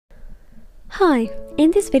Hi!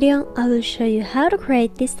 In this video I will show you how to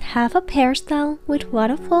create this half up hairstyle with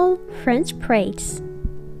waterfall French braids.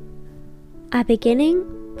 I'm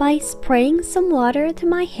beginning by spraying some water to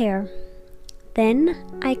my hair.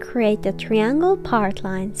 Then I create the triangle part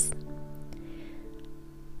lines.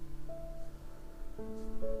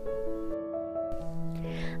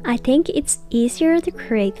 I think it's easier to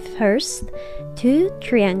create first two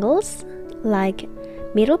triangles, like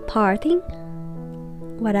middle parting,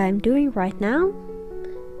 what I'm doing right now.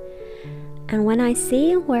 And when I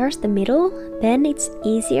see where's the middle, then it's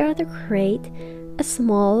easier to create a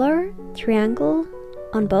smaller triangle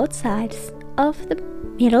on both sides of the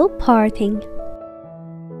middle parting.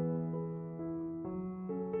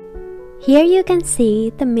 Here you can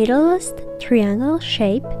see the middlest triangle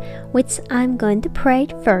shape, which I'm going to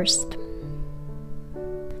braid first.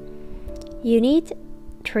 You need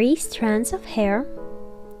 3 strands of hair.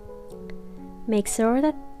 Make sure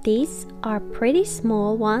that these are pretty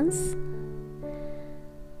small ones.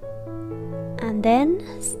 And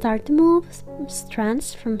then start to move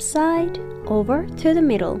strands from side over to the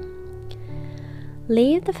middle.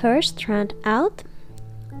 Leave the first strand out,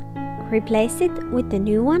 replace it with the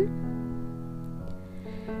new one,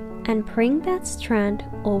 and bring that strand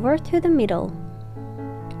over to the middle.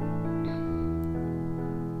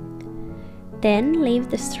 Then leave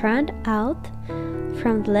the strand out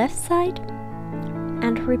from the left side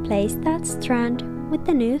and replace that strand with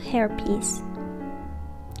the new hairpiece.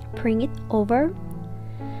 Bring it over,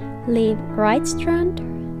 leave right strand,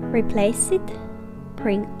 replace it,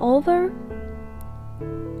 bring over,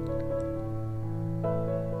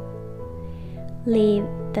 leave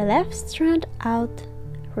the left strand out,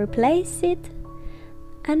 replace it,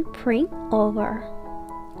 and bring over.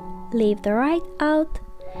 Leave the right out,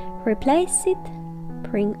 replace it,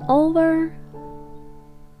 bring over,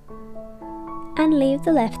 and leave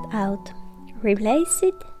the left out, replace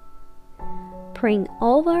it, bring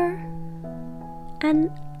over, and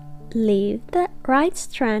leave the right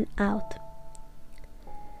strand out.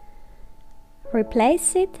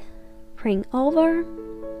 Replace it, bring over,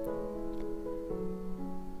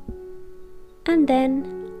 and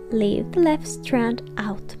then leave the left strand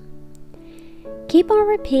out. Keep on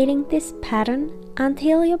repeating this pattern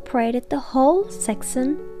until you braided the whole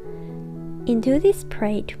section into this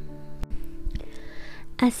braid.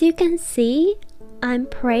 As you can see, I'm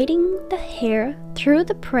braiding the hair through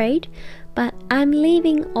the braid, but I'm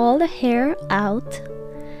leaving all the hair out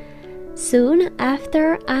soon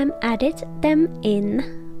after I'm added them in.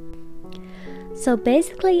 So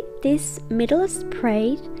basically this middlest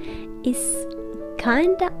braid is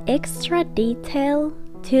kinda extra detail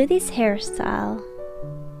to this hairstyle.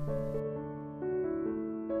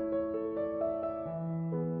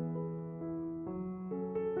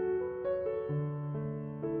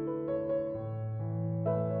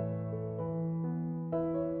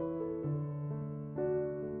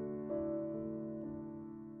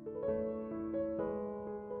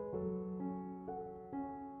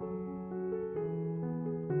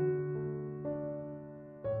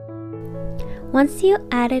 Once you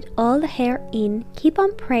added all the hair in, keep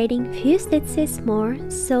on braiding few stitches more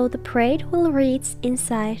so the braid will reach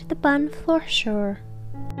inside the bun for sure.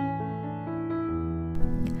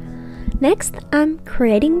 Next, I'm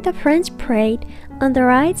creating the French braid on the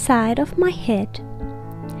right side of my head.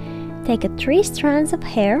 Take 3 strands of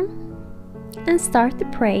hair and start the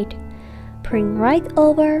braid. Bring right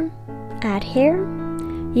over, add hair.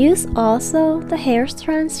 Use also the hair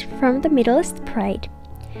strands from the middlest braid.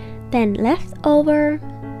 Then left over,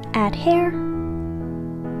 add hair,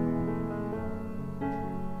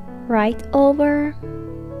 right over,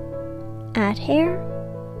 add hair,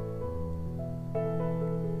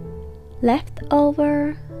 left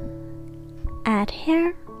over, add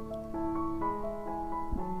hair,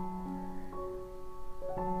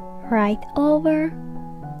 right over,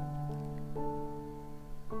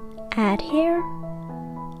 add hair,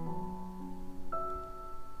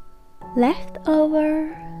 left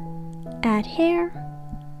over, add hair,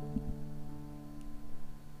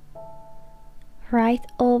 right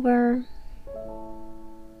over,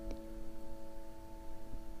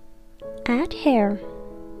 add hair.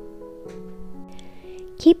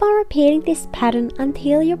 Keep on repeating this pattern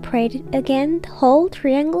until you braided again the whole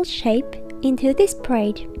triangle shape into this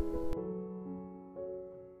braid.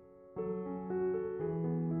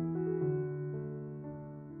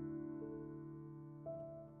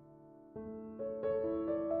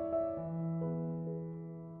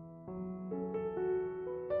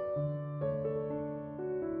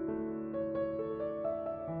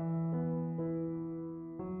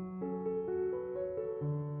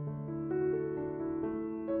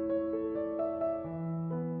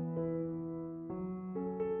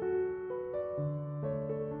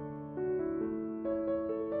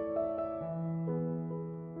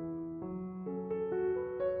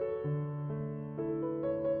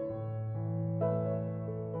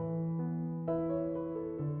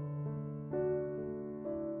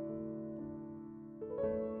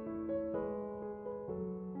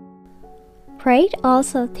 Braid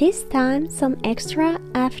also this time some extra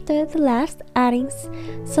after the last addings,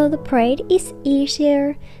 so the braid is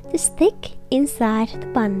easier to stick inside the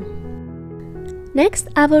bun. Next,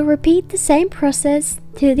 I will repeat the same process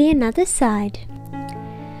to the another side.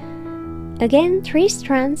 Again 3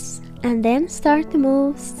 strands, and then start to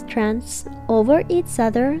move strands over each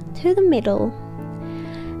other to the middle.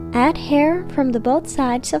 Add hair from the both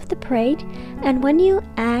sides of the braid, and when you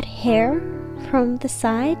add hair from the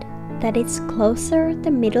side that is closer the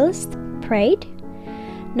middlest braid,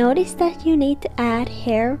 notice that you need to add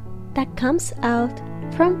hair that comes out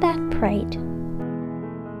from that braid.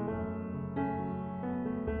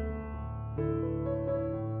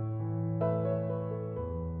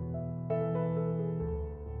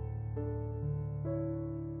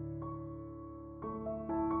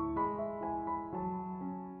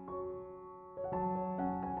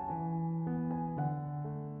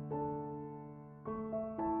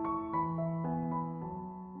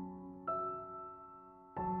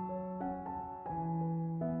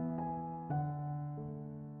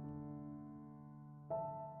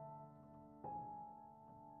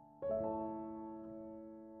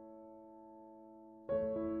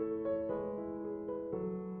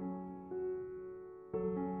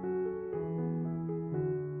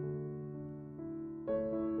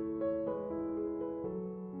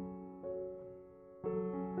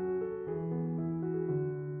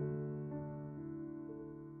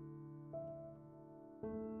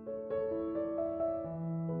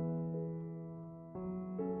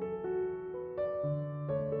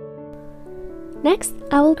 Next,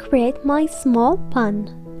 I will create my small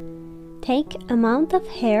bun. Take amount of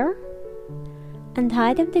hair and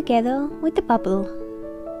tie them together with the bubble.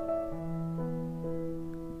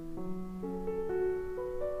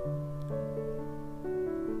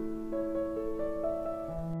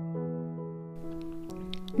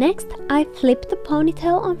 Next, I flip the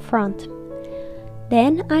ponytail on front.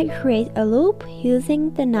 Then I create a loop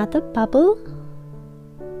using the knotted bubble.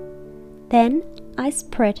 Then I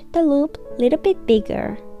spread the loop a little bit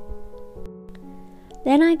bigger.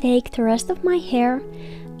 Then I take the rest of my hair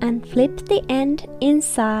and flip the end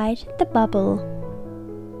inside the bubble.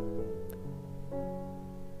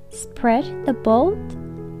 Spread the both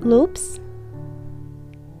loops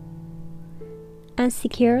and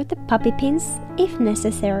secure the puppy pins if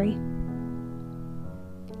necessary.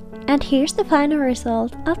 And here's the final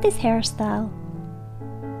result of this hairstyle.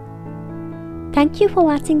 Thank you for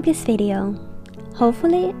watching this video.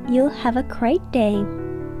 Hopefully you'll have a great day.